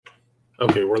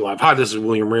Okay, we're live. Hi, this is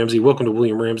William Ramsey. Welcome to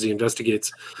William Ramsey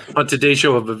Investigates. On today's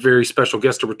show, I have a very special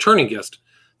guest, a returning guest.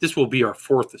 This will be our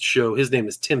fourth show. His name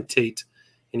is Tim Tate,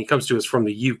 and he comes to us from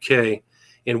the UK.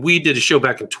 And we did a show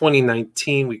back in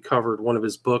 2019. We covered one of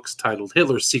his books titled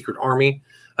Hitler's Secret Army,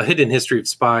 A Hidden History of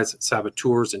Spies,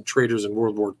 Saboteurs, and Traitors in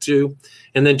World War II.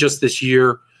 And then just this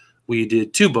year, we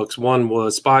did two books. One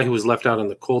was Spy Who Was Left Out in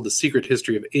the Cold, The Secret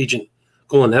History of Agent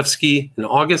Golanevsky in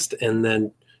August, and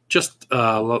then just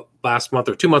last month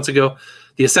or 2 months ago,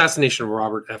 the assassination of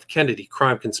Robert F. Kennedy,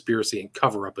 Crime, Conspiracy, and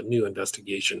Cover-Up, a New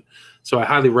Investigation. So I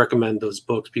highly recommend those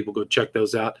books. People go check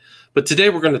those out. But today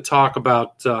we're going to talk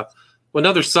about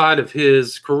another side of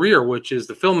his career, which is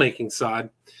the filmmaking side.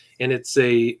 And it's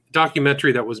a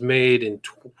documentary that was made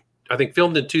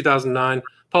filmed in 2009,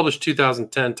 published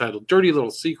 2010, titled Dirty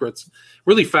Little Secrets.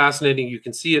 Really fascinating. You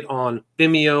can see it on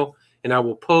Vimeo, and I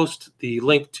will post the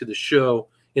link to the show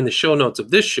in the show notes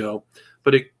of this show,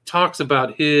 but it talks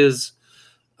about his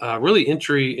really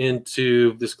entry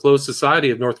into this closed society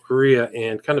of North Korea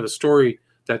and kind of a story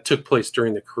that took place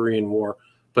during the Korean War.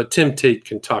 But Tim Tate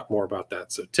can talk more about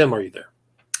that. So Tim, are you there?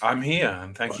 I'm here,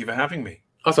 and thank you for having me.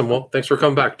 Awesome. Well, thanks for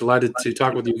coming back. Delighted to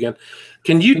talk with you again.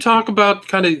 Can you talk about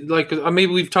kind of like,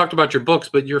 maybe we've talked about your books,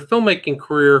 but your filmmaking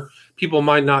career people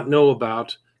might not know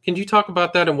about. Can you talk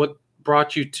about that and what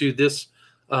brought you to this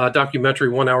documentary,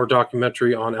 1 hour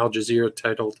documentary on Al Jazeera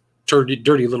titled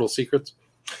Dirty Little Secrets?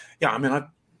 Yeah, I mean,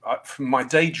 my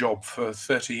day job for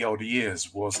 30 odd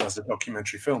years was as a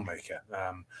documentary filmmaker.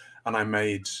 And I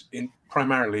made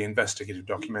primarily investigative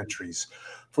documentaries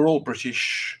for all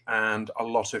British and a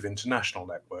lot of international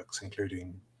networks,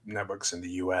 including networks in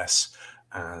the US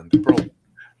and abroad.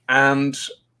 And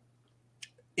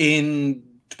in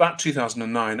about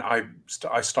 2009,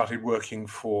 I started working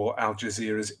for Al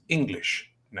Jazeera's English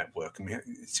network. I mean,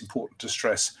 it's important to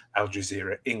stress Al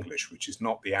Jazeera English, which is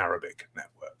not the Arabic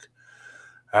network.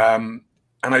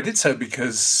 And I did so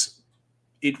because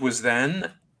it was then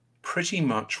pretty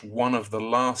much one of the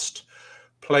last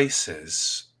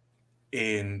places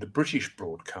in the British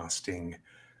broadcasting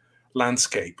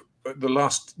landscape, the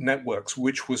last networks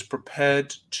which was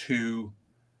prepared to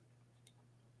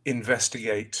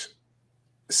investigate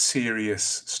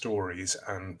serious stories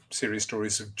of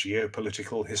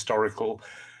geopolitical, historical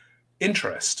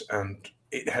interest, and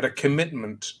it had a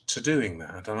commitment to doing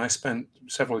that. And I spent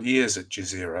several years at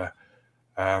Jazeera,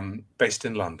 based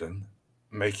in London,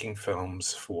 making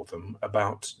films for them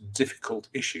about difficult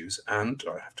issues, and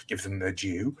I have to give them their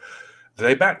due.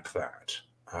 They backed that.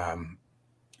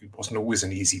 It wasn't always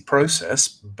an easy process,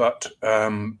 but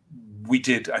we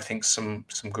did, I think, some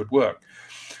good work.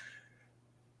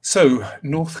 So,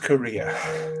 North Korea.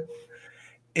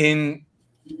 In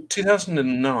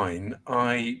 2009,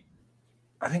 I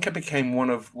think I became one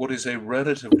of what is a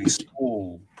relatively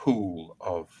small pool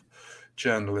of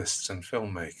journalists and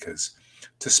filmmakers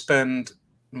to spend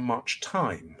much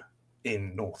time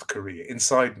in North Korea,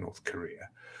 inside North Korea,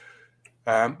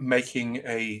 making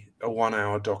a 1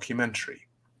 hour documentary.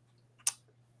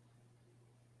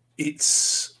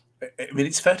 It's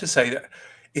fair to say that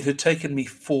it had taken me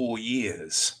 4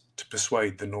 years to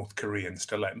persuade the North Koreans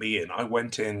to let me in. I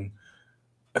went in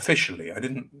officially. I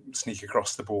didn't sneak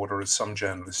across the border as some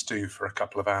journalists do for a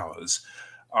couple of hours.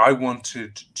 I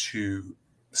wanted to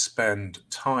spend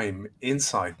time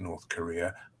inside North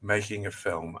Korea making a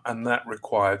film, and that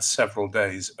required several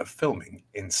days of filming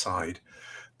inside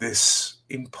this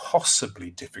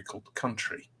impossibly difficult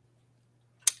country.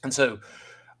 And so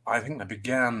I think I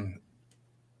began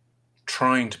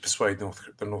trying to persuade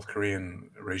the North Korean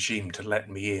regime to let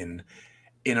me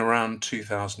in around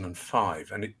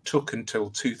 2005, and it took until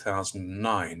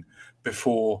 2009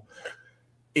 before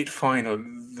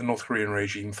the North Korean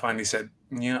regime finally said,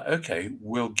 yeah, okay,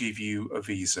 we'll give you a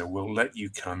visa, we'll let you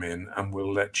come in, and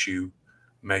we'll let you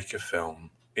make a film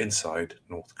inside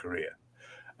North Korea.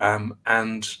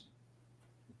 And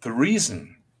the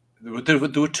reason, there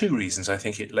were two reasons I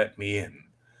think it let me in.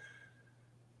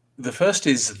 The first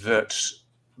is that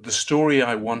the film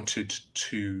I wanted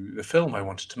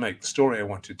to make, the story I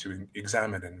wanted to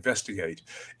examine and investigate,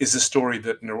 is the story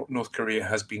that North Korea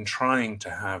has been trying to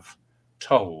have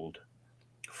told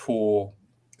for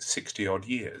 60 odd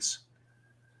years.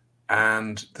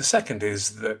 And the second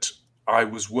is that I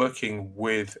was working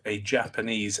with a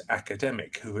Japanese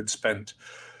academic who had spent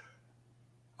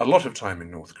a lot of time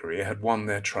in North Korea, had won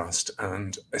their trust,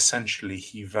 and essentially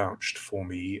he vouched for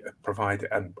me,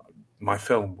 and my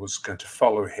film was going to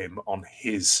follow him on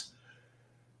his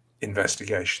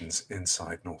investigations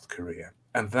inside North Korea.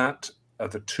 And that are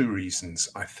the two reasons,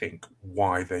 I think,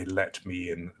 why they let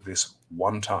me in this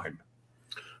one time.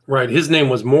 Right. His name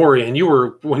was Maury, and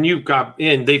when you got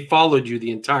in, they followed you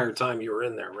the entire time you were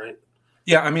in there, right?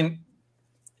 Yeah, I mean,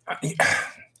 I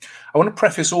want to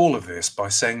preface all of this by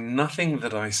saying nothing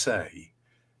that I say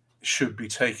should be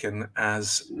taken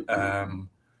as an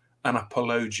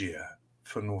apologia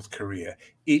for North Korea.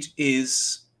 It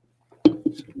is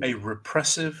a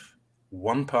repressive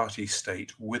one-party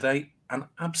state with an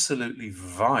absolutely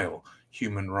vile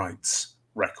human rights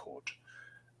record.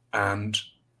 And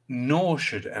nor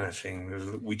should anything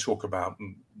that we talk about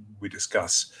and we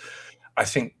discuss, I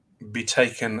think, be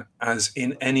taken as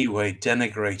in any way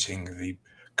denigrating the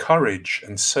courage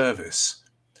and service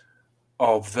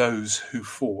of those who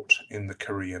fought in the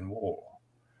Korean War.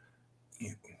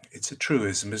 It's a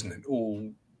truism, isn't it?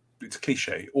 It's a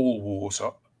cliche. All wars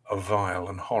are vile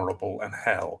and horrible and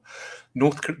hell.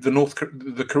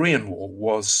 The Korean War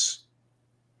was,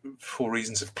 for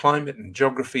reasons of climate and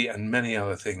geography and many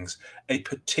other things, a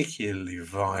particularly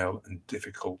vile and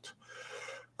difficult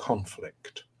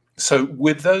conflict. So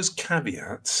with those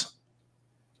caveats,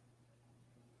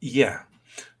 yeah,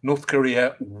 North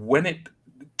Korea,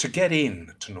 to get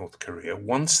in to North Korea,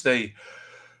 once they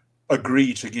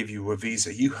agree to give you a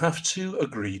visa, you have to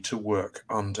agree to work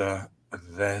under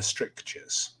their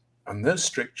strictures. And those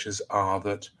strictures are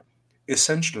that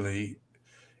essentially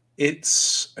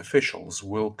its officials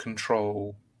will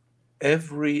control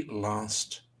every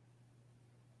last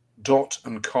dot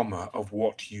and comma of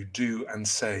what you do and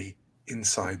say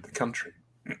inside the country.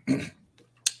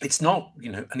 It's not,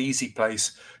 an easy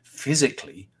place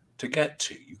physically to get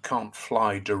to. You can't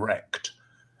fly direct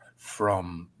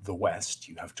from the West.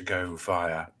 You have to go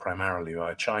primarily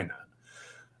via China.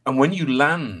 And when you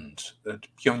land at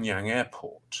Pyongyang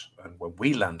Airport, and when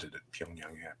we landed at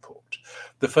Pyongyang Airport,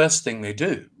 the first thing they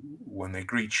do when they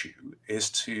greet you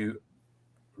is to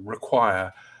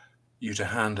require you to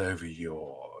hand over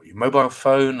your mobile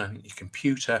phone and your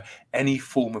computer, any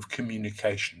form of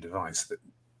communication device.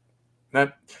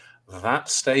 That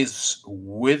stays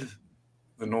with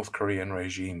the North Korean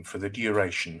regime for the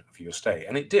duration of your stay.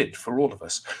 And it did for all of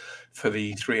us for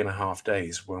the 3.5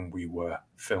 days when we were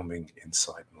filming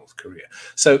inside North Korea.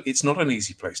 So it's not an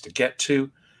easy place to get to,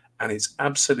 and it's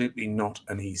absolutely not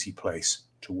an easy place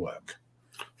to work.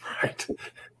 Right.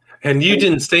 And you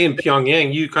didn't stay in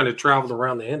Pyongyang. You kind of traveled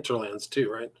around the hinterlands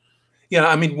too, right? Yeah,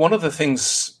 I mean, one of the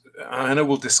things, I know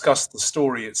we'll discuss the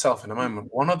story itself in a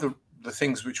moment, one of the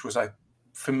things which was,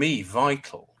 for me,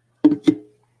 vital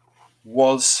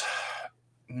was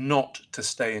not to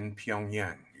stay in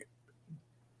Pyongyang,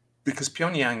 because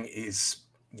Pyongyang is,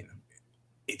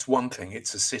 it's one thing,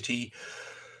 it's a city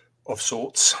of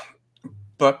sorts,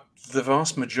 but the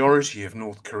vast majority of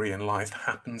North Korean life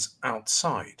happens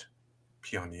outside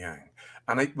Pyongyang.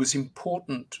 And it was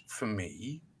important for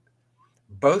me,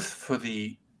 both for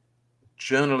the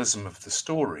journalism of the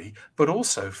story, but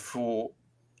also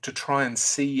to try and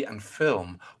see and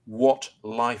film what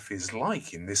life is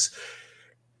like in this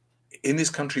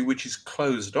country, which is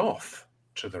closed off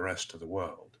to the rest of the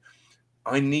world.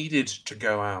 I needed to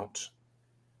go out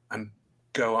and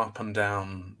go up and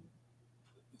down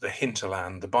the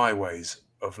hinterland, the byways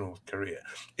of North Korea.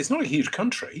 It's not a huge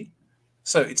country,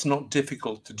 so it's not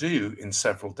difficult to do in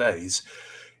several days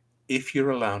if you're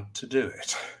allowed to do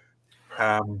it.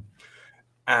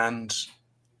 And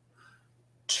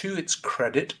to its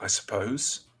credit, I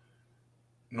suppose,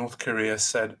 North Korea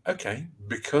said, okay,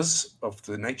 because of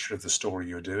the nature of the story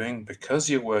you're doing, because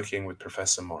you're working with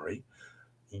Professor Mori,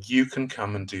 you can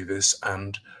come and do this.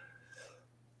 And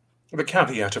the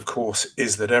caveat, of course,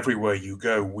 is that everywhere you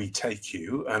go, we take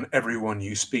you, and everyone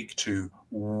you speak to,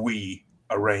 we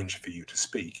arrange for you to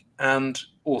speak. And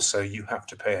also you have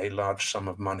to pay a large sum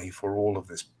of money for all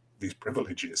of these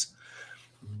privileges.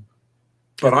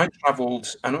 But I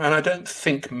traveled, and I don't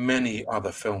think many other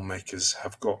filmmakers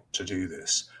have got to do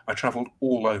this. I traveled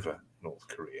all over North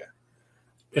Korea.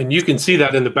 And you can see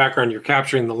that in the background. You're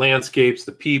capturing the landscapes,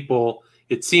 the people.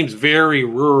 It seems very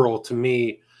rural to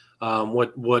me,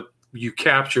 what you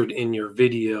captured in your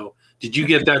video. Did you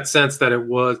get that sense that it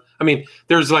was? I mean,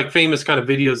 there's like famous kind of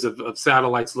videos of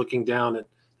satellites looking down at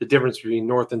the difference between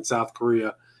North and South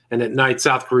Korea. And at night,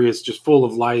 South Korea is just full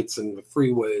of lights and the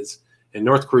freeways. And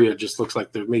North Korea just looks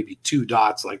like there may be two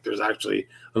dots, like there's actually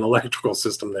an electrical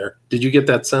system there. Did you get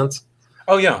that sense?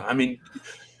 Oh, yeah. I mean,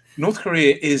 North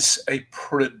Korea is a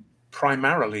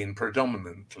primarily and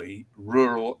predominantly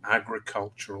rural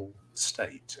agricultural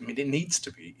state. I mean, it needs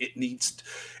to be.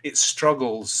 It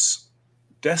struggles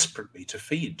desperately to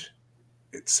feed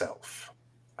itself.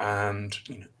 And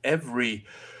every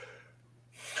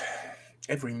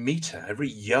meter, every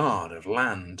yard of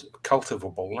land,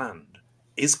 cultivable land,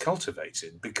 is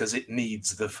cultivated because it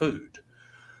needs the food.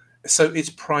 So it's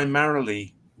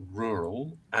primarily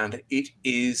rural, and it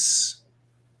is,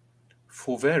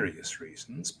 for various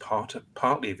reasons,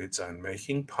 partly of its own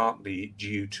making, partly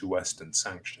due to Western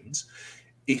sanctions,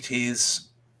 it is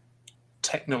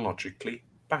technologically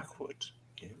backward.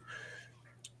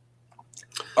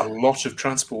 A lot of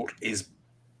transport is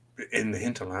in the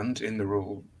hinterland, in the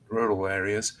rural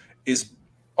areas, is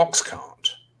ox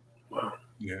cart. Wow.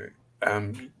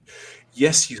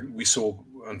 Yes, we saw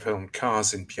and filmed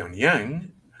cars in Pyongyang,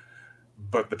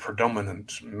 but the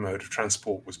predominant mode of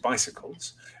transport was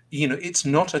bicycles. It's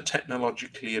not a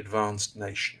technologically advanced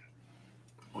nation.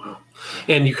 Wow.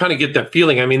 And you kind of get that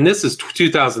feeling. I mean, this is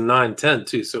 2009, 10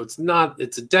 too. So it's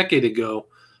a decade ago,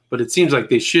 but it seems like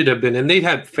they should have been. And they'd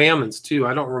had famines too.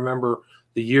 I don't remember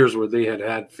the years where they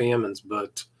had famines,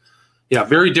 but yeah,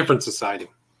 very different society.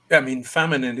 I mean,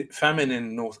 famine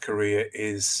in North Korea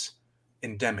is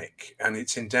endemic, and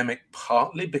it's endemic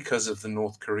partly because of the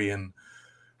North Korean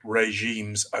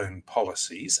regime's own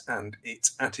policies and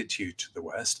its attitude to the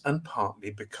West, and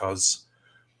partly because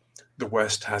the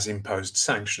West has imposed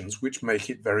sanctions which make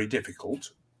it very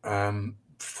difficult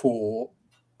for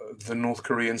the North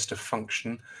Koreans to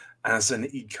function as an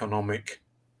economic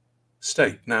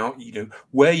state. Now,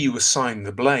 where you assign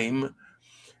the blame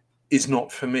is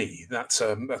not for me. That's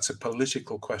a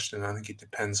political question. I think it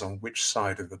depends on which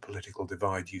side of the political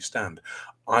divide you stand.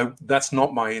 That's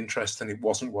not my interest, and it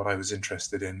wasn't what I was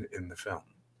interested in the film.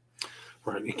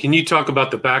 Right. Can you talk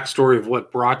about the backstory of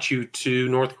what brought you to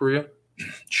North Korea?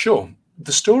 Sure.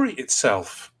 The story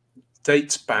itself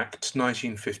dates back to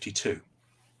 1952.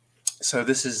 So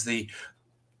this is the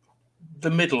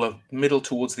middle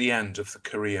towards the end of the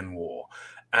Korean War,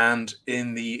 and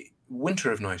in the winter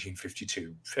of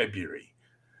 1952, February,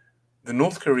 the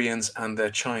North Koreans and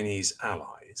their Chinese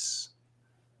allies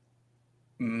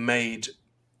made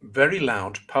very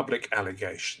loud public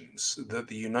allegations that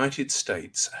the United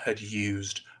States had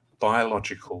used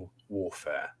biological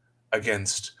warfare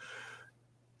against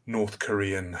North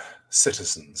Korean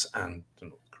citizens and the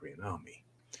North Korean army.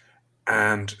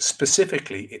 And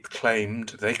specifically, they claimed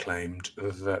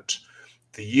that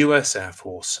the US Air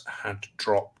Force had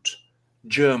dropped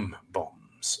germ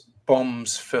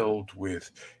bombs filled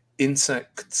with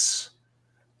insects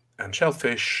and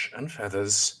shellfish and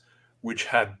feathers, which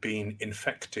had been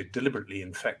deliberately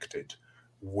infected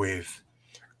with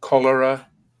cholera,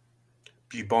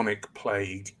 bubonic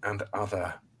plague, and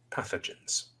other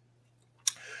pathogens.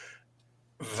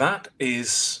 That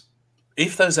is,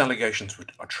 if those allegations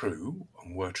are true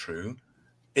and were true,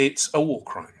 it's a war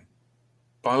crime.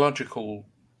 Biological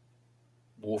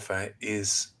warfare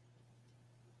is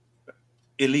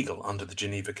illegal under the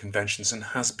Geneva Conventions and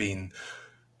has been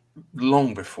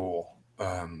long before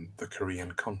the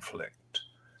Korean conflict.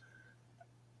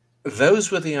 Those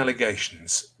were the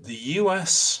allegations. The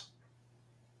US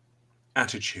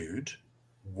attitude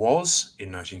was,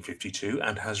 in 1952,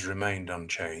 and has remained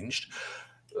unchanged,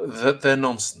 that they're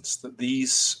nonsense, that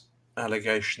these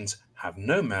allegations have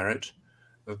no merit,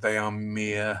 that they are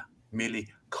merely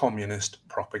communist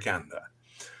propaganda.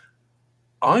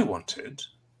 I wanted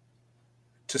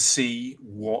to see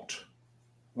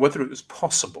whether it was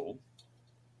possible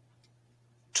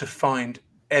to find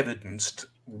evidence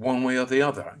one way or the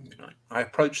other. I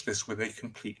approached this with a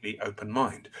completely open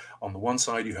mind. On the one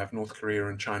side, you have North Korea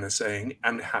and China saying,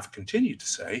 and have continued to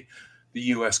say, the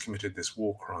US committed this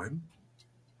war crime.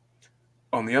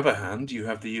 On the other hand, you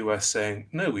have the US saying,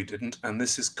 no, we didn't, and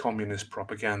this is communist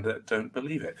propaganda, don't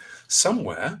believe it.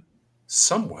 Somewhere,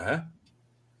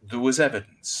 there was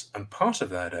evidence, and part of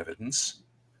that evidence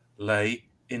lay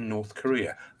in North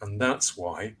Korea. And that's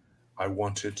why I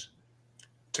wanted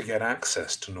to get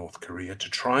access to North Korea, to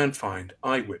try and find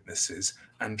eyewitnesses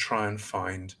and try and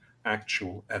find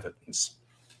actual evidence.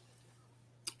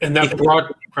 And that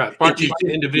brought you to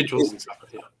individuals and stuff.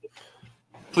 Yeah.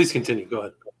 Please continue. Go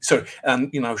ahead. Sorry, and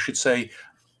I should say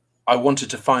I wanted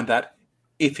to find that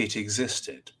if it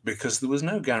existed, because there was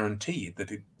no guarantee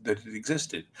that it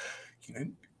existed.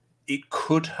 It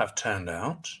could have turned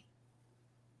out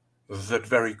that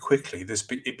very quickly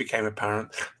it became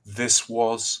apparent this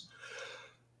was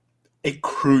a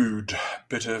crude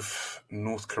bit of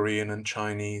North Korean and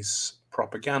Chinese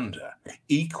propaganda.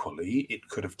 Equally, it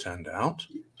could have turned out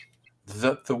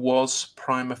that there was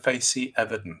prima facie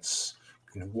evidence,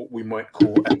 what we might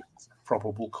call evidence of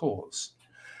probable cause.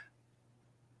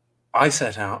 I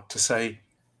set out to say,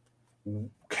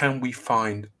 can we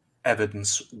find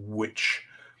evidence which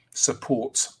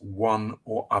supports one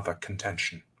or other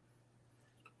contention?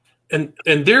 And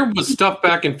there was stuff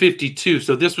back in 52.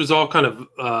 So this was all kind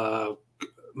of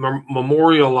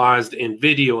memorialized in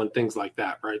video and things like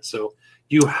that, right? So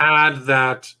you had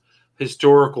that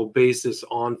historical basis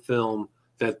on film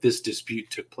that this dispute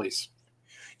took place.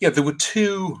 Yeah, there were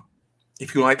two,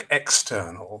 if you like,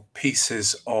 external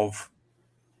pieces of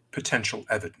potential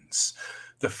evidence.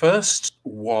 The first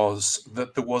was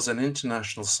that there was an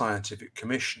international scientific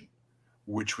commission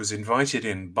which was invited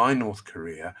in by North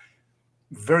Korea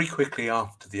very quickly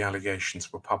after the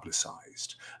allegations were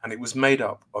publicized. And it was made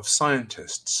up of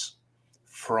scientists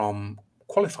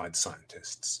qualified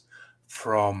scientists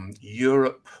from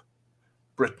Europe,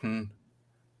 Britain,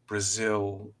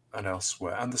 Brazil, and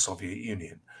elsewhere, and the Soviet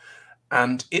Union.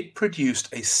 And it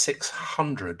produced a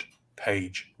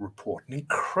 600-page report, an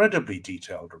incredibly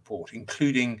detailed report,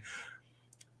 including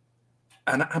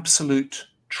an absolute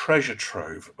treasure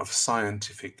trove of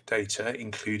scientific data,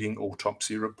 including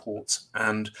autopsy reports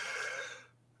and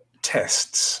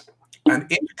tests. And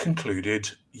it concluded,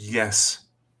 yes,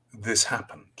 this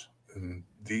happened.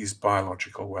 These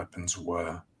biological weapons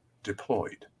were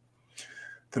deployed.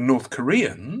 The North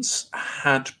Koreans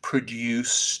had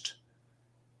produced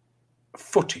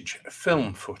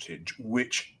film footage,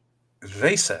 which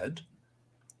they said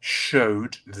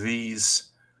showed the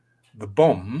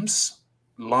bombs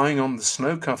lying on the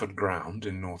snow-covered ground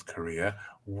in North Korea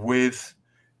with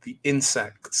the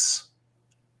insects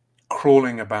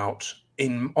crawling about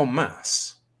en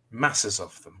masse, masses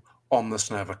of them, on the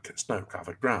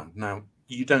snow-covered ground. Now,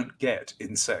 you don't get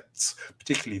insects,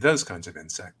 particularly those kinds of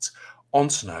insects, on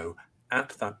snow at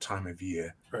that time of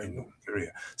year in North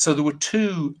Korea. So there were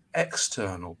two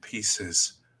external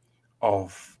pieces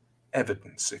of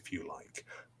evidence, if you like.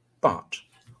 But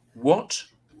what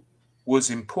was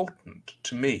important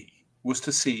to me was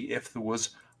to see if there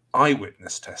was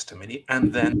eyewitness testimony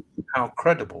and then how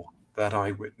credible that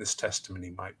eyewitness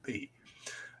testimony might be.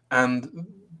 And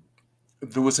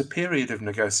there was a period of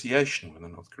negotiation with the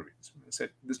North Koreans. They said,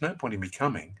 there's no point in me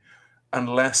coming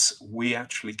unless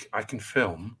I can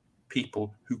film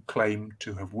people who claim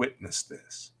to have witnessed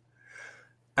this.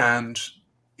 And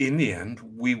in the end,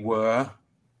 we were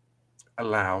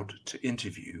allowed to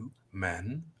interview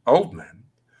old men,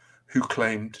 who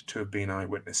claimed to have been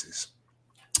eyewitnesses.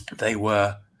 They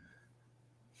were,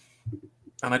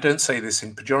 and I don't say this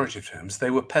in pejorative terms, they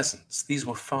were peasants. These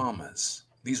were farmers.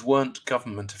 These weren't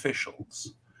government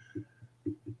officials.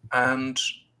 And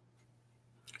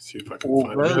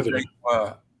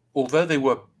although they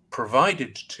were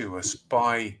provided to us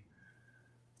by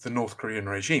the North Korean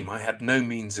regime, I had no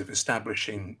means of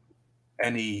establishing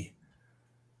any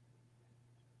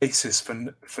basis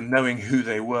for knowing who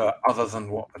they were other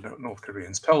than what the North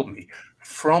Koreans told me.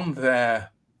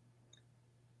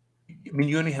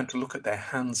 You only had to look at their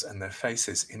hands and their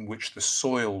faces, in which the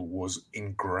soil was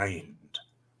ingrained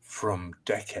from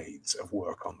decades of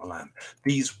work on the land.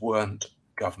 These weren't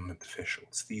government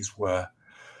officials. These were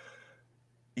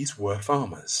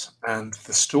farmers. And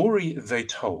the story they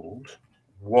told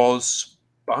was,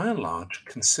 by and large,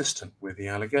 consistent with the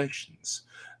allegations.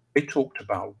 They talked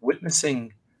about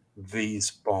witnessing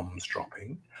these bombs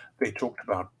dropping. They talked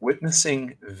about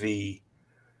witnessing the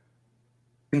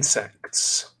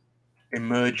insects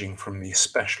emerging from the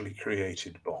specially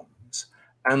created bombs.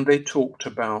 And they talked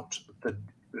about the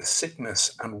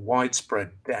sickness and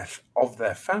widespread death of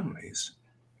their families,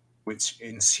 which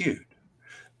ensued.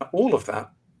 All of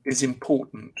that is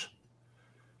important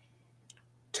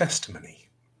testimony.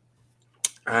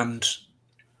 And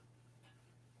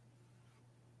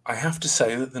I have to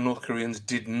say that the North Koreans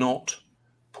did not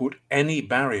put any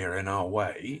barrier in our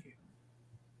way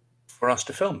for us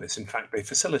to film this. In fact, they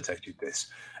facilitated this.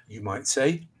 You might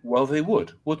say, well, they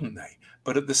would, wouldn't they?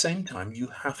 But at the same time, you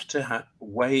have to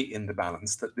weigh in the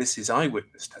balance that this is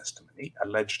eyewitness testimony,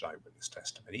 alleged eyewitness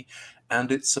testimony,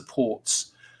 and it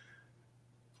supports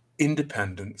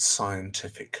independent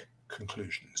scientific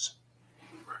conclusions.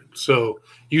 So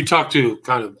you talk to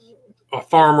kind of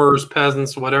farmers,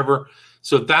 peasants, whatever.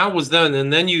 So that was then,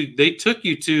 and then they took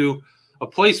you to a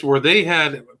place where they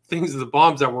had things of the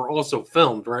bombs that were also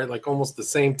filmed, right? Like almost the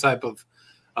same type of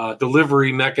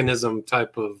delivery mechanism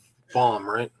type of bomb,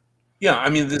 right? Yeah, I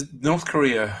mean, North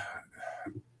Korea,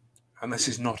 and this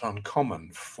is not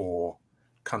uncommon for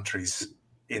countries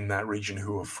in that region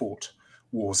who have fought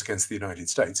wars against the United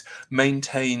States,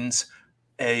 maintains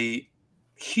a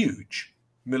huge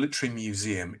military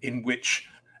museum in which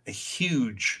a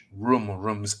huge room or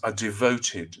rooms are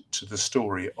devoted to the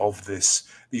story of this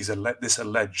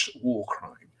alleged war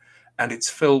crime. And it's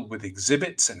filled with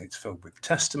exhibits, and it's filled with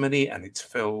testimony, and it's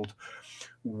filled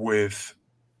with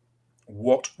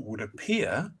what would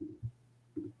appear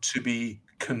to be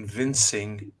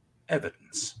convincing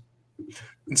evidence.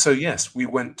 And so, yes, we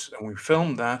went and we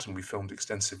filmed that, and we filmed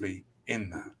extensively in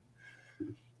that.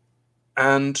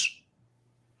 And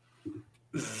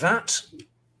that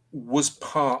was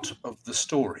part of the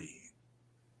story.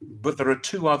 But there are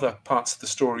two other parts of the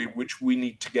story which we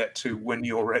need to get to when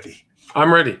you're ready.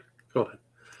 I'm ready. Go ahead.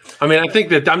 I mean, I think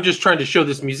that I'm just trying to show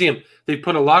this museum. They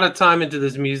put a lot of time into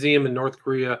this museum in North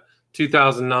Korea,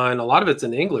 2009. A lot of it's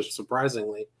in English,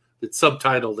 surprisingly. It's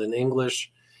subtitled in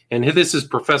English. And this is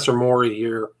Professor Mori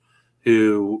here,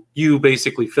 who you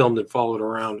basically filmed and followed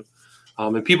around.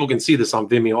 And people can see this on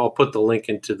Vimeo. I'll put the link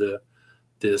into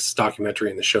this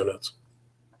documentary in the show notes.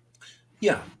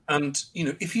 Yeah, and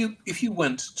if you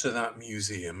went to that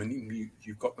museum and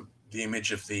you've got the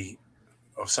image of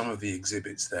some of the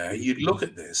exhibits there, you'd look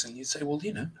at this and you'd say, well,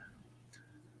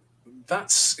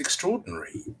 that's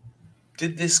extraordinary.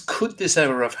 Could this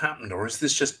ever have happened, or has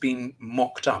this just been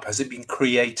mocked up? Has it been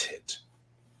created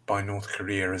by North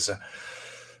Korea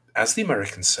as the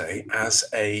Americans say, as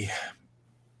a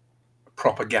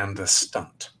propaganda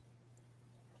stunt?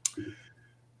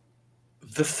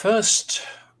 The first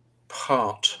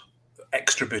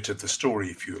extra bit of the story,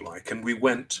 if you like, and we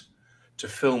went to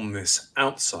film this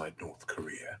outside North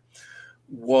Korea,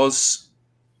 was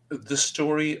the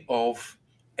story of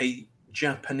a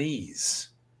Japanese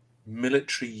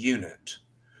military unit,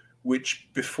 which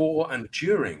before and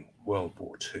during World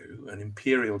War II, an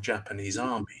Imperial Japanese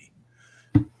Army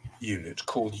unit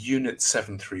called Unit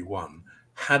 731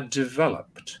 Japan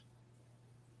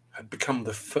had become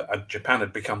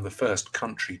the first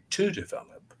country to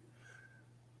develop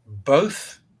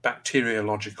both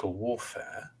bacteriological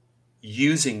warfare,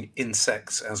 using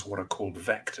insects as what are called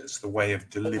vectors, the way of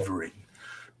delivering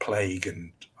plague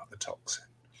and other toxin,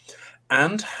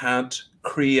 and had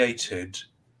created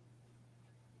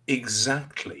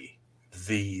exactly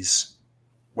these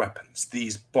weapons,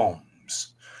 these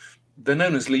bombs. They're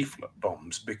known as leaflet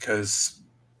bombs because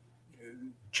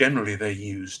generally they're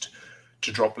used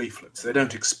to drop leaflets. They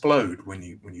don't explode when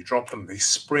you drop them. They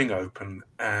spring open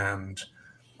and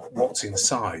what's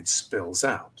inside spills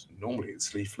out. Normally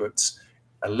it's leaflets.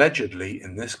 Allegedly,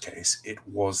 in this case, it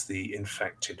was the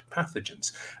infected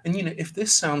pathogens. And if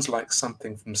this sounds like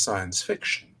something from science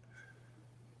fiction,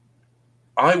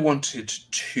 I wanted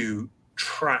to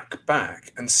track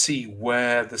back and see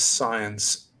where the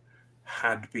science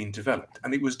had been developed.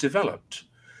 And it was developed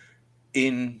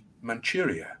in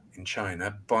Manchuria, in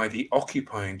China, by the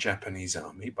occupying Japanese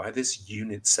army, by this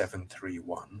Unit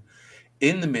 731,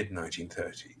 in the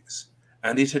mid-1930s.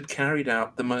 And it had carried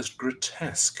out the most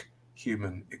grotesque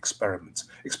human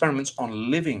experiments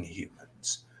on living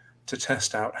humans to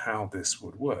test out how this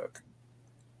would work.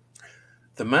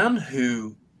 The man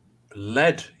who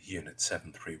led Unit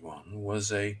 731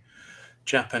 was a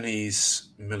Japanese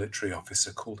military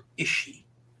officer called Ishii.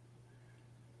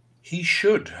 He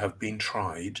should have been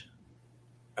tried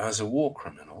as a war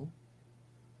criminal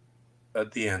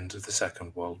at the end of the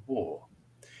Second World War.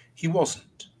 He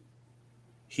wasn't.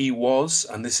 He was,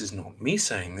 and this is not me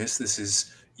saying this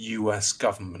is US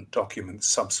government documents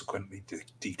subsequently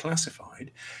declassified,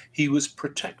 he was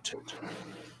protected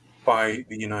by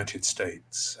the United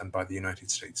States and by the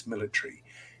United States military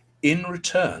in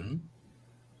return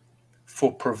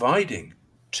for providing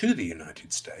to the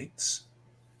United States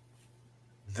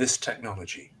this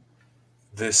technology,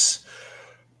 this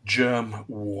germ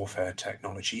warfare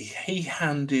technology. He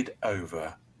handed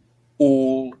over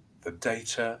all the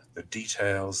data, the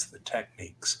details, the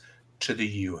techniques to the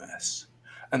US.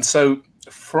 And so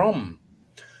from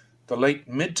the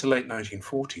mid to late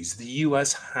 1940s, the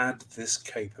US had this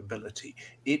capability.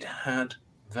 It had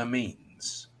the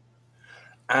means.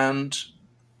 And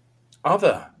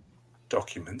other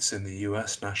documents in the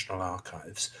US National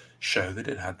Archives show that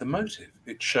it had the motive.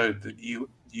 It showed that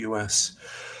US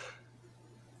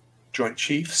Joint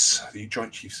Chiefs, the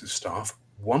Joint Chiefs of Staff,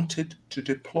 wanted to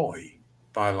deploy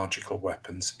biological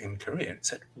weapons in Korea. It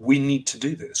said, we need to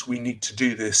do this. We need to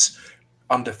do this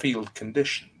under field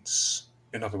conditions.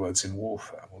 In other words, in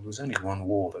warfare. Well, there was only one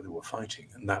war that they were fighting,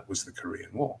 and that was the Korean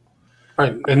War.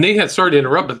 Right. And they had, sorry to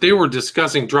interrupt, but they were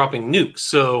discussing dropping nukes.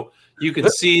 So you can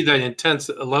see the intense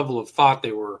level of thought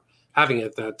they were having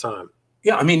at that time.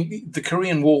 Yeah, I mean, the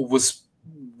Korean War was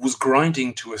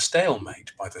grinding to a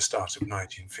stalemate by the start of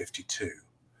 1952.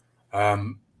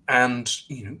 And,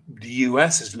 the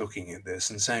US is looking at this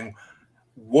and saying,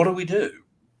 what do we do?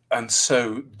 And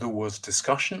so there was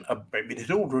discussion. It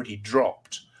had already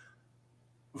dropped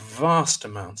vast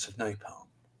amounts of napalm,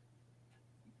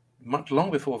 much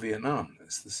long before Vietnam.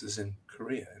 This is in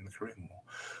Korea, in the Korean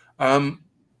War.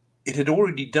 It had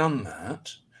already done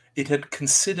that. It had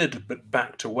considered but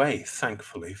backed away,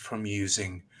 thankfully, from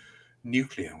using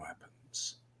nuclear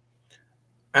weapons.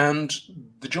 And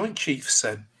the Joint Chiefs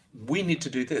said, we need to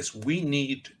do this. We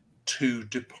need to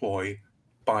deploy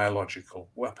biological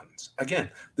weapons. Again,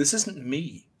 this isn't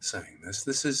me saying this.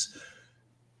 This is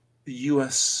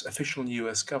official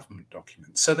US government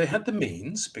document. So they had the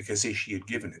means because Ishii had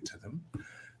given it to them.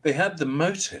 They had the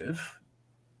motive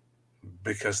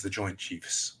because the Joint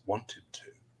Chiefs wanted to.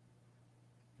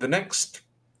 The next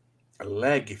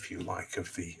leg, if you like,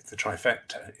 of the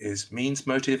trifecta is means,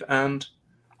 motive, and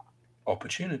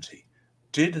opportunity.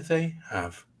 Did they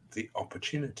have the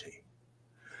opportunity?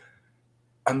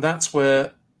 And that's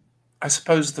where I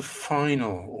suppose the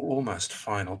final, or almost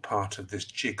final part of this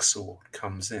jigsaw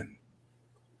comes in.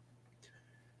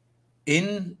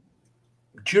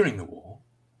 During the war,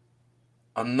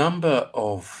 a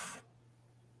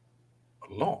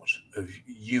lot of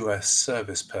US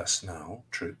service personnel,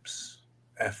 troops,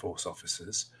 Air Force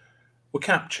officers, were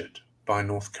captured by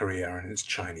North Korea and its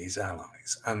Chinese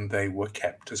allies, and they were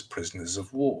kept as prisoners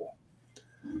of war.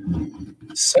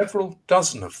 Several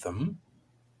dozen of them,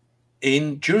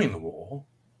 during the war,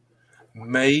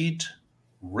 made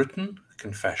written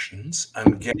confessions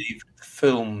and gave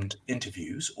filmed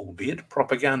interviews, albeit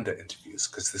propaganda interviews,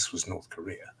 because this was North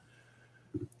Korea,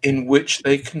 in which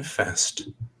they confessed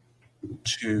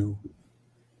to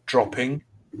dropping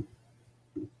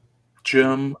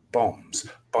germ bombs,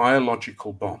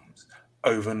 biological bombs,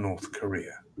 over North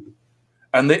Korea.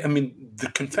 And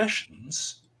the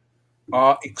confessions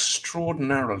are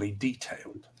extraordinarily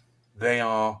detailed. They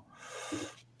are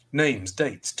names,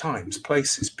 dates, times,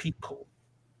 places, people.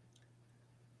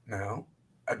 Now,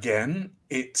 again,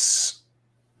 it's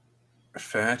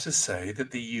fair to say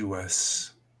that the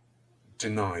US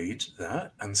denied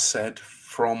that and said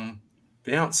from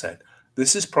the outset,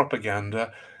 this is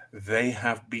propaganda. They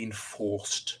have been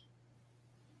forced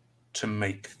to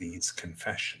make these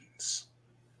confessions.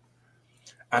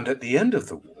 And at the end of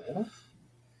the war,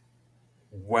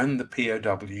 when the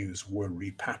POWs were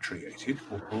repatriated,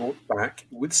 were brought back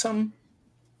with some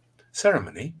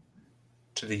ceremony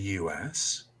to the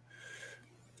US,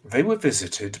 they were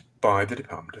visited by the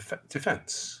Department of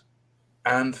Defense.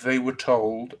 And they were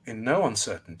told in no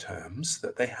uncertain terms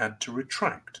that they had to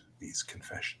retract these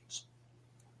confessions.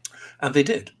 And they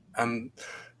did. And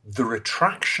the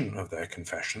retraction of their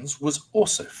confessions was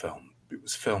also filmed. It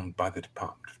was filmed by the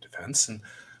Department of Defense, and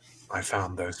I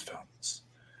found those films.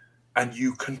 And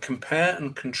you can compare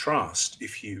and contrast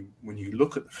when you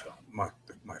look at the film, my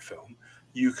film,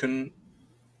 you can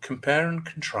compare and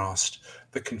contrast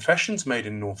the confessions made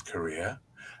in North Korea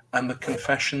and the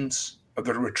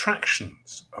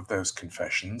retractions of those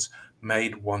confessions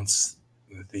made once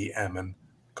the airmen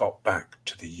got back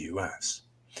to the US.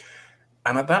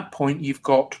 And at that point, you've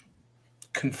got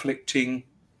conflicting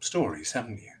stories,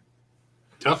 haven't you?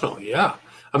 Definitely, yeah.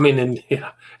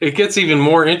 It gets even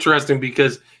more interesting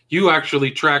because you actually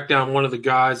tracked down one of the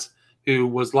guys who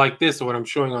was like this, what I'm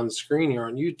showing on the screen here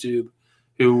on YouTube,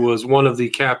 who was one of the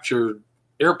captured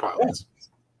air pilots.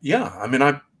 Yeah.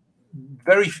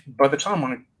 By the time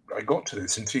I got to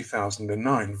this in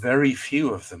 2009, very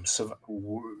few of them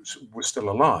were still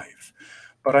alive.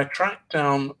 But I tracked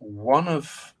down one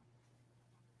of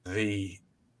the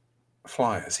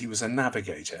flyers. He was a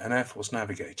navigator, an Air Force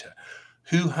navigator,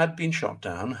 who had been shot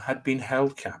down, had been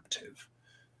held captive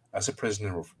as a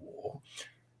prisoner of war,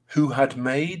 who had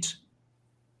made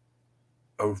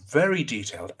a very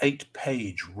detailed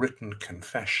 8-page written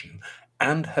confession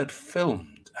and had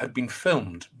been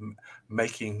filmed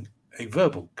making a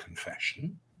verbal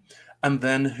confession, and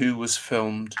then who was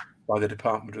filmed by the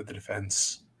Department of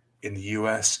Defense in the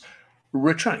US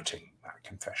retracting that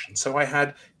confession. So I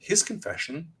had his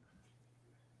confession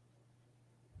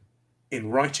in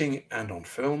writing and on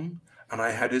film, and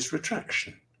I had his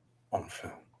retraction on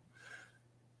film.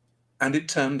 And it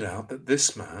turned out that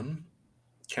this man,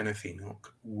 Kenneth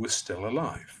Enoch, was still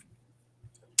alive.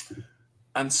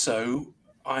 And so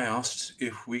I asked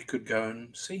if we could go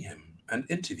and see him and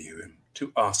interview him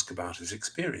to ask about his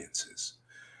experiences.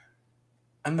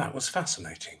 And that was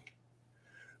fascinating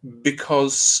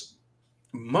because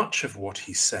much of what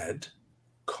he said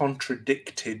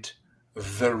contradicted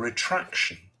the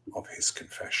retraction of his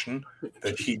confession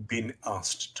that he'd been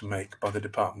asked to make by the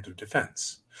Department of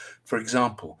Defense. For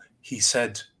example, he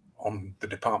said on the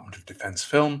Department of Defense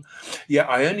film,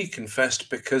 I only confessed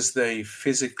because they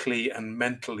physically and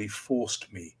mentally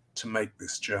forced me to make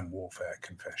this germ warfare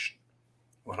confession.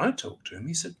 When I talked to him,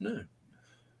 he said, no.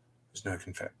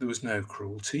 There was no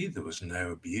cruelty, there was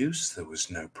no abuse, there was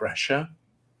no pressure.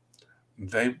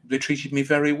 They treated me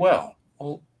very well.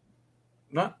 Well,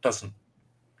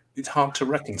 it's hard to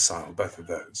reconcile both of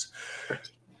those.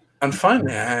 And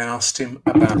finally, I asked him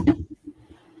about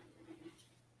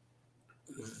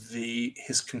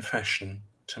his confession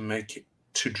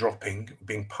to dropping,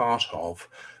 being part of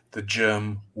the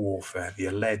germ warfare, the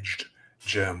alleged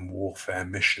germ warfare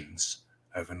missions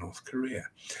over North Korea.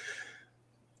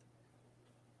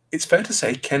 It's fair to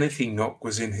say Kenneth Enoch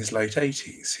was in his late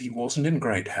 80s. He wasn't in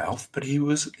great health, but he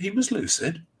was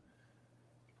lucid,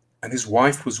 and his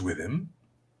wife was with him.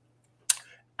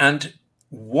 And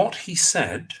what he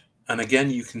said, and again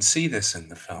you can see this in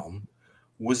the film,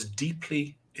 was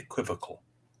deeply equivocal.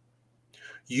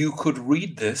 You could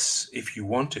read this, if you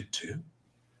wanted to,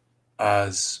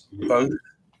 as both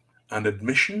an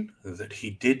admission that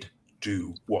he did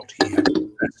do what he had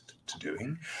confessed to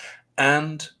doing,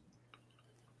 and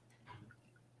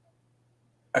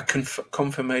a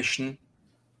confirmation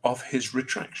of his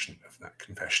retraction of that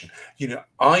confession.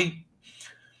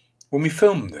 When we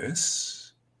filmed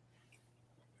this,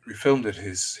 we filmed at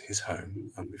his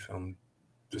home, and we filmed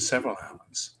for several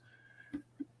hours.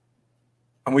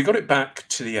 And we got it back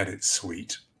to the edit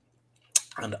suite,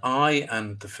 and I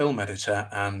and the film editor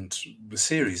and the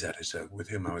series editor with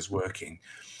whom I was working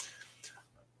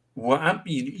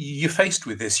you're faced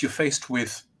with this. You're faced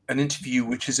with an interview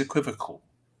which is equivocal.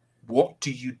 What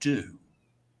do you do?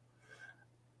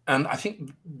 And I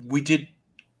think we did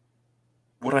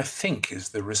what I think is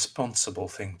the responsible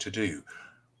thing to do.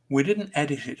 We didn't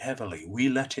edit it heavily. We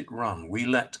let it run. We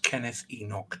let Kenneth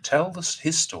Enoch tell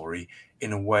his story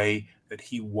in a way that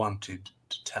he wanted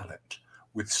to tell it,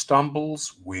 with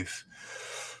stumbles, with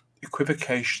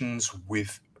equivocations,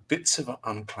 with bits of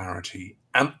unclarity.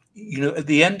 And at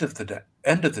the end of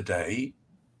the day,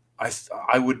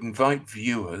 I would invite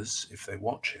viewers, if they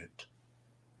watch it,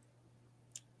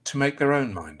 to make their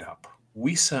own mind up.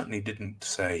 We certainly didn't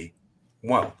say,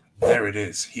 well, there it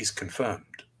is, he's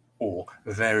confirmed, or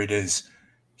there it is,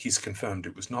 he's confirmed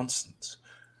it was nonsense.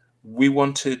 We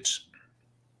wanted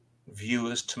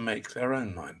viewers to make their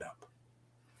own mind up.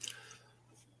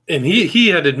 And he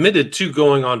had admitted to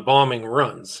going on bombing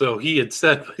runs. So he had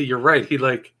said, you're right,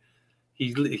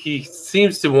 he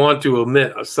seems to want to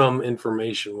omit some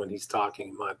information when he's talking,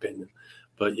 in my opinion.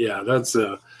 But yeah, that's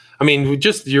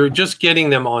you're just getting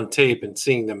them on tape and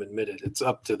seeing them admit it. It's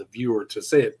up to the viewer to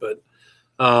say it. But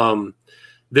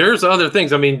there's other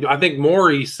things. I mean, I think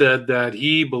Maury said that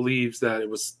he believes that it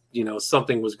was,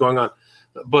 something was going on.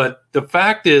 But the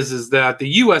fact is that the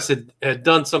U.S. had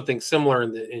done something similar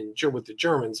with the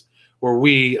Germans, where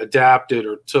we adapted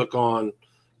or took on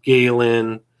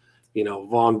Galen,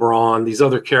 von Braun, these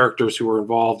other characters who were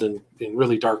involved in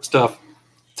really dark stuff,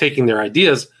 taking their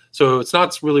ideas. So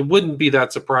it's wouldn't be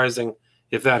that surprising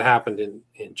if that happened in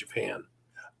Japan.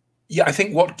 Yeah, I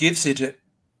think what makes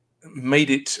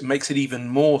it even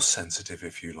more sensitive,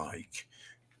 if you like,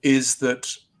 is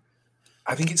that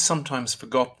I think it's sometimes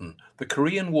forgotten. The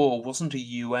Korean War wasn't a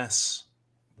US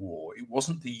war. It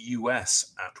wasn't the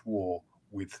US at war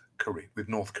with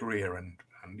North Korea and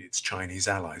its Chinese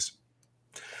allies.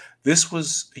 This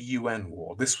was a UN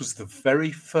war. This was the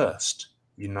very first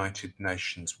United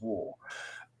Nations war.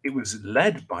 It was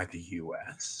led by the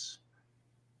US,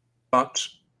 but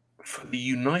for the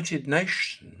United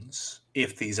Nations,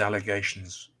 if these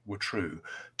allegations were true,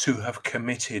 to have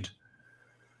committed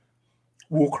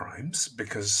war crimes,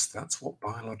 because that's what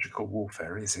biological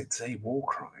warfare is, it's a war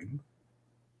crime,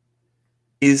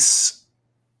 is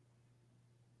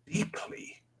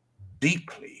deeply,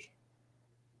 deeply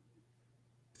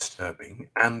disturbing,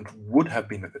 and would have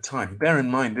been at the time. Bear in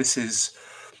mind, this is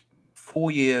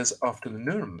 4 years after the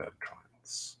Nuremberg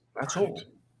trials. That's right.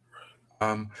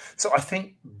 All. So I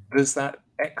think there's that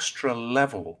extra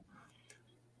level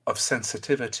of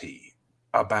sensitivity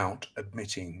about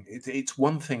admitting. It's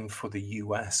one thing for the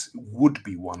US, it would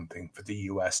be one thing for the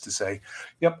US to say,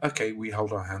 yep, okay, we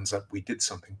hold our hands up, we did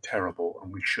something terrible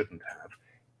and we shouldn't have,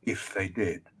 if they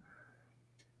did.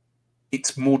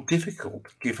 It's more difficult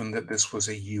given that this was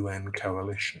a UN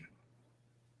coalition.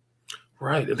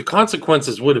 Right. The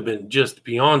consequences would have been just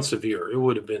beyond severe. It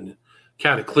would have been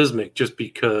cataclysmic, just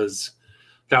because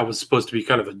that was supposed to be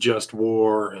kind of a just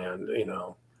war and,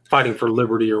 fighting for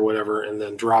liberty or whatever, and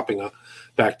then dropping a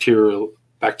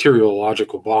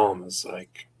bacteriological bomb is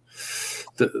like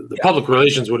the public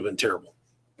relations would have been terrible.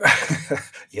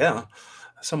 Yeah,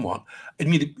 somewhat. I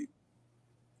mean,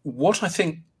 what I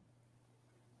think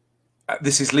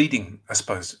this is leading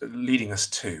us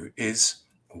to is,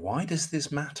 why does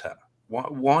this matter?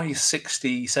 Why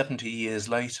 60, 70 years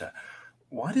later,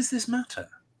 why does this matter?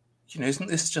 Isn't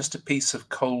this just a piece of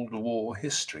Cold War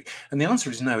history? And the answer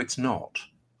is no, it's not.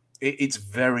 It's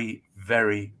very,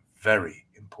 very, very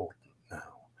important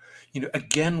now.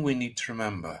 Again, we need to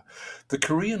remember the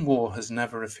Korean War has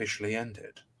never officially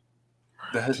ended.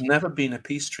 There has never been a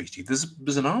peace treaty.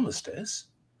 There's an armistice,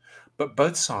 but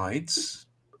both sides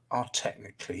are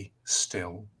technically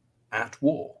still at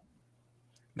war.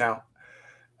 Now,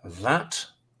 that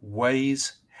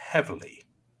weighs heavily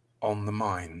on the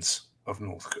minds of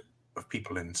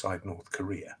people inside North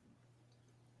Korea.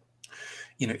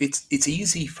 It's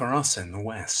easy for us in the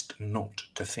West not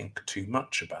to think too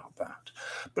much about that.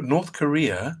 But North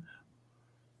Korea,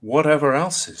 whatever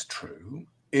else is true,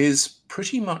 is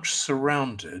pretty much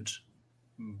surrounded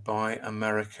by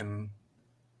American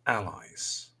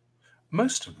allies,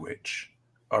 most of which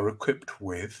are equipped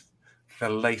with the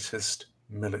latest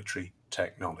military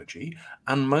technology,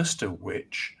 and most of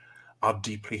which are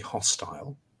deeply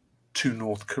hostile to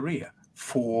North Korea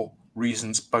for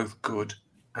reasons both good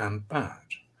and bad.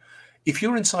 If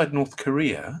you're inside North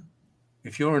Korea,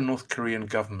 if you're a North Korean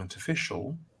government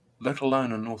official, let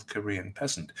alone a North Korean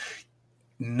peasant,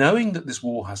 knowing that this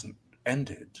war hasn't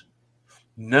ended,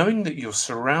 knowing that you're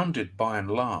surrounded by and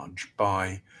large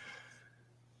by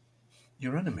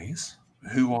your enemies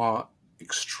who are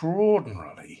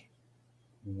extraordinarily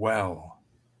well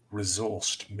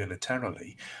resourced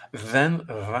militarily, then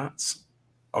that's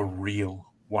a real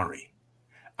worry.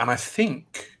 And I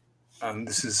think, and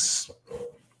this is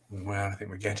where I think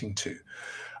we're getting to,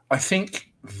 I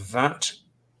think that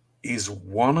is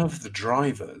one of the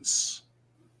drivers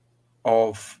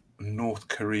of North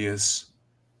Korea's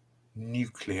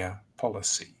nuclear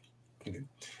policy.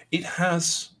 It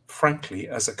has, frankly,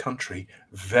 as a country,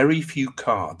 very few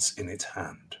cards in its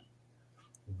hand.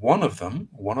 One of them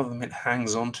it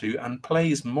hangs on to and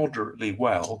plays moderately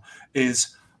well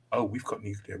is, oh, we've got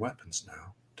nuclear weapons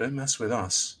now. Don't mess with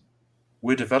us.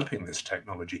 We're developing this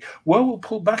technology. Well, we'll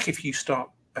pull back if you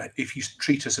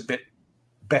treat us a bit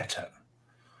better.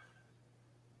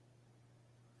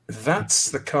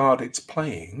 That's the card it's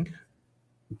playing.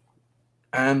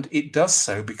 And it does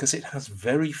so because it has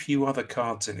very few other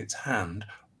cards in its hand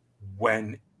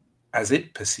when, as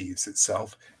it perceives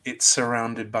itself, it's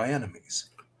surrounded by enemies.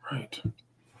 Right.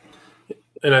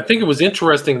 And I think it was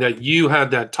interesting that you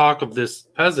had that talk of this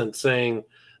peasant saying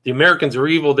the Americans are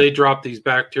evil. They drop these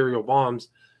bacterial bombs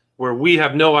where we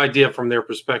have no idea from their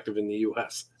perspective in the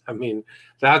U.S. I mean,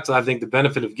 that's, I think, the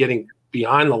benefit of getting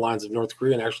behind the lines of North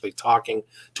Korea and actually talking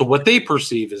to what they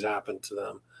perceive has happened to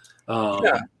them.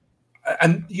 Yeah.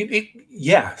 And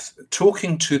yes,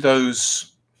 talking to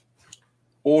those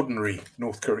ordinary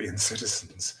North Korean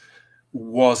citizens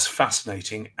was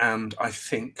fascinating, and I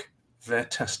think their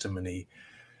testimony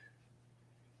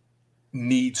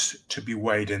needs to be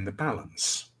weighed in the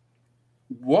balance.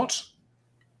 What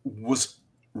was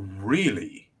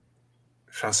really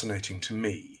fascinating to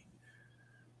me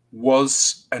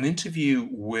was an interview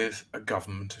with a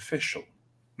government official.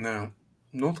 Now,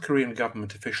 North Korean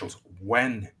government officials,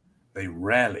 when they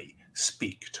rarely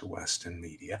speak to Western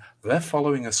media, they're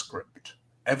following a script.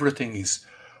 Everything is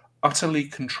utterly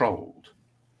controlled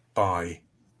by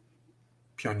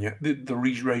Pyongyang, the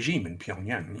regime in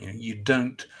Pyongyang. You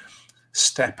don't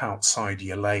step outside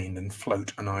your lane and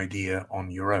float an idea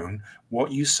on your own.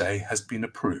 What you say has been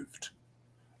approved.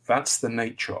 That's the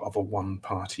nature of a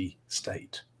one-party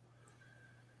state.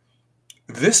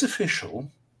 This official,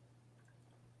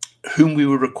 whom we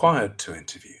were required to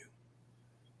interview,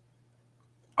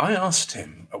 I asked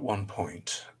him at one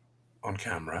point on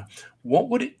camera, what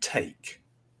would it take,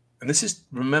 and this is,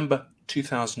 remember,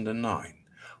 2009,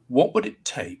 what would it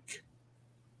take,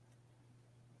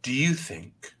 do you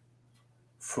think,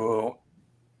 for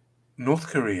North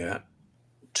Korea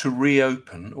to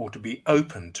reopen or to be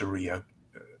open to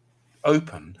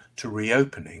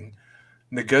reopening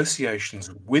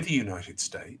negotiations with the United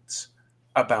States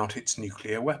about its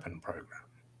nuclear weapon program?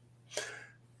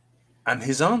 And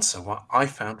his answer, what I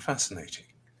found fascinating,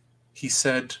 he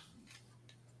said,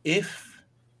 if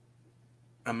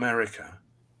America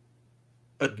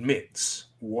admits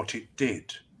what it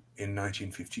did in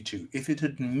 1952, if it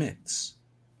admits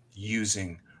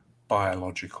using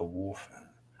biological warfare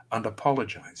and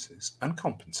apologizes and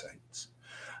compensates,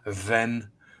 then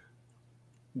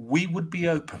we would be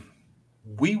open.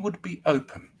 We would be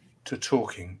open to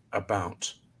talking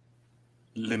about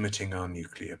limiting our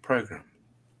nuclear program.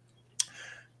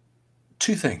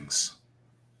 Two things.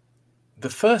 The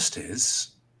first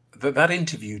is that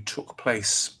interview took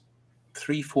place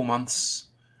 3-4 months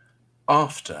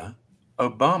after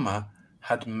Obama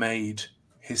had made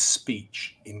his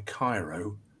speech in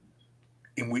Cairo,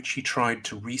 in which he tried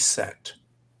to reset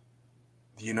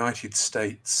the United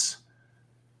States'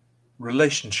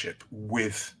 relationship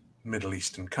with Middle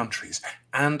Eastern countries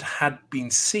and had been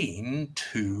seen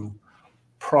to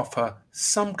proffer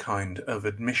some kind of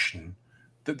admission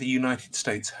that the United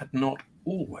States had not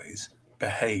always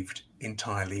behaved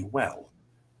entirely well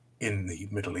in the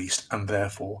Middle East and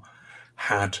therefore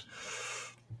had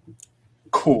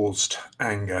caused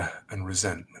anger and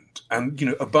resentment. And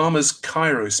Obama's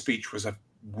Cairo speech was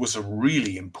a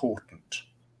really important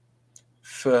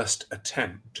first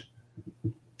attempt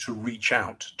to reach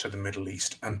out to the Middle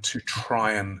East and to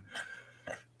try and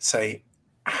say,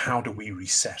 how do we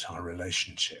reset our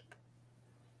relationship?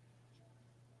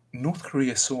 North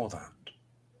Korea saw that.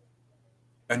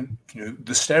 And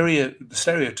the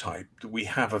stereotype that we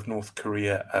have of North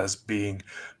Korea as being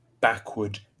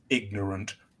backward,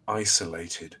 ignorant,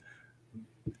 isolated.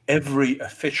 Every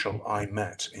official I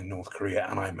met in North Korea,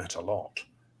 and I met a lot,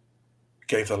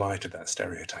 gave the lie to that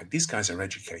stereotype. These guys are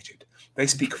educated. They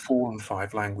speak 4 and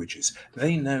 5 languages.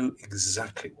 They know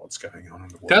exactly what's going on in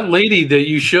the world. That lady that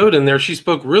you showed in there, she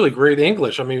spoke really great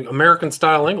English. I mean,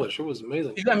 American-style English. It was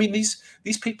amazing. I mean, these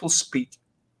people speak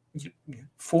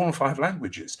 4 and 5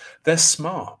 languages. They're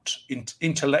smart,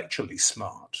 intellectually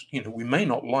smart. We may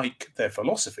not like their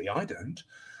philosophy. I don't.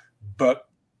 But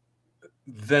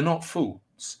they're not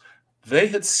fools. They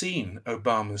had seen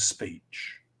Obama's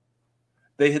speech.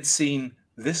 They had seen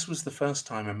this was the first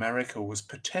time America was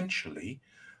potentially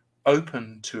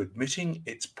open to admitting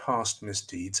its past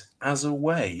misdeeds as a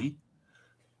way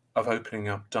of opening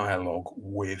up dialogue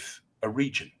with a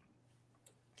region.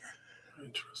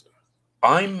 Interesting.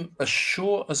 I'm as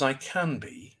sure as I can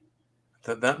be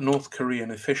that North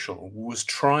Korean official was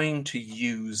trying to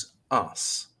use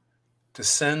us to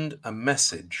send a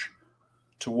message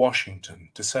to Washington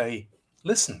to say,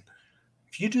 listen,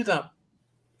 if you do that,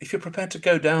 if you're prepared to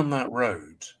go down that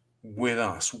road with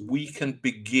us, we can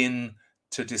begin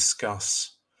to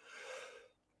discuss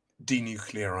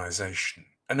denuclearization.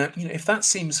 And if that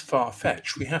seems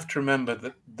far-fetched, we have to remember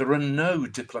that there are no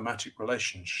diplomatic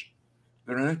relations.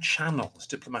 There are no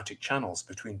diplomatic channels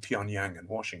between Pyongyang and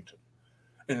Washington.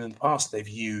 And in the past, they've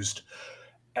used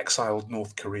exiled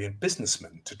North Korean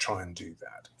businessmen to try and do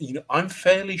that. I'm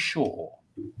fairly sure,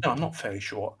 no, I'm not fairly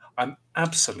sure, I'm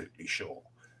absolutely sure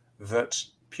that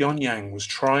Pyongyang was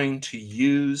trying to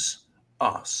use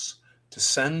us to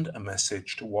send a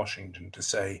message to Washington to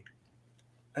say,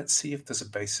 let's see if there's a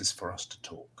basis for us to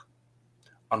talk.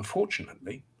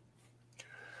 Unfortunately,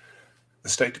 the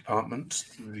State Department,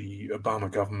 the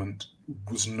Obama government,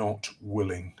 was not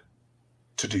willing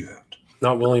to do that.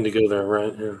 Not willing to go there,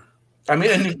 right? Yeah. I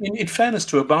mean, and in fairness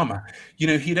to Obama,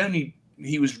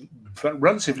 he was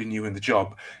relatively new in the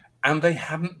job, and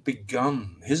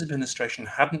his administration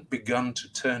hadn't begun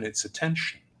to turn its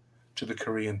attention to the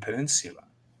Korean Peninsula.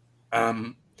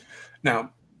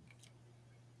 Now,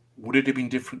 would it have been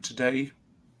different today?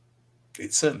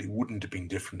 It certainly wouldn't have been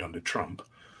different under Trump.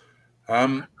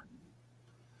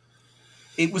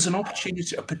 It was an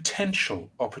opportunity, a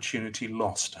potential opportunity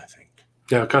lost, I think.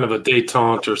 Yeah, kind of a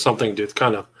détente or something to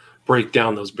kind of break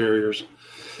down those barriers.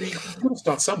 You've got to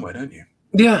start somewhere, don't you?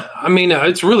 Yeah, I mean,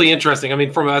 it's really interesting. I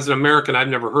mean, as an American, I've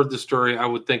never heard the story. I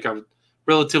would think I'm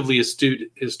relatively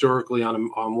astute historically on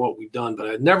what we've done, but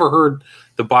I'd never heard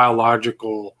the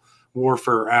biological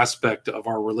warfare aspect of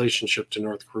our relationship to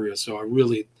North Korea. So I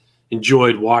really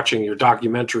enjoyed watching your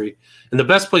documentary. And the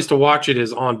best place to watch it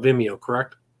is on Vimeo,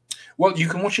 correct? Well, you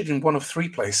can watch it in one of 3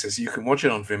 places. You can watch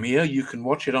it on Vimeo. You can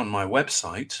watch it on my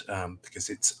website because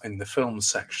it's in the films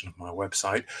section of my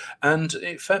website. And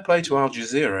fair play to Al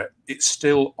Jazeera, it's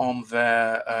still on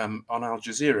there on Al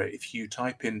Jazeera. If you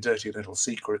type in Dirty Little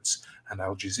Secrets and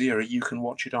Al Jazeera, you can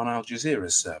watch it on Al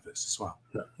Jazeera's servers as well.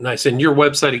 Nice. And your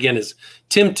website, again, is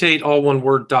timtate, all one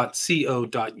word,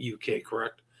 .co.uk,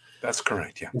 correct? That's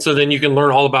correct, yeah. And so then you can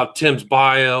learn all about Tim's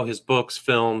bio, his books,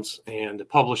 films, and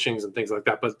publishings and things like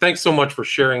that. But thanks so much for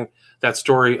sharing that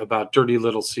story about Dirty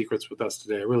Little Secrets with us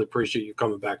today. I really appreciate you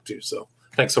coming back too. So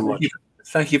thanks so much.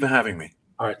 Thank you for having me.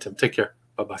 All right, Tim. Take care.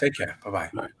 Bye-bye. Take care.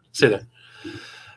 Bye-bye. All right. See you then.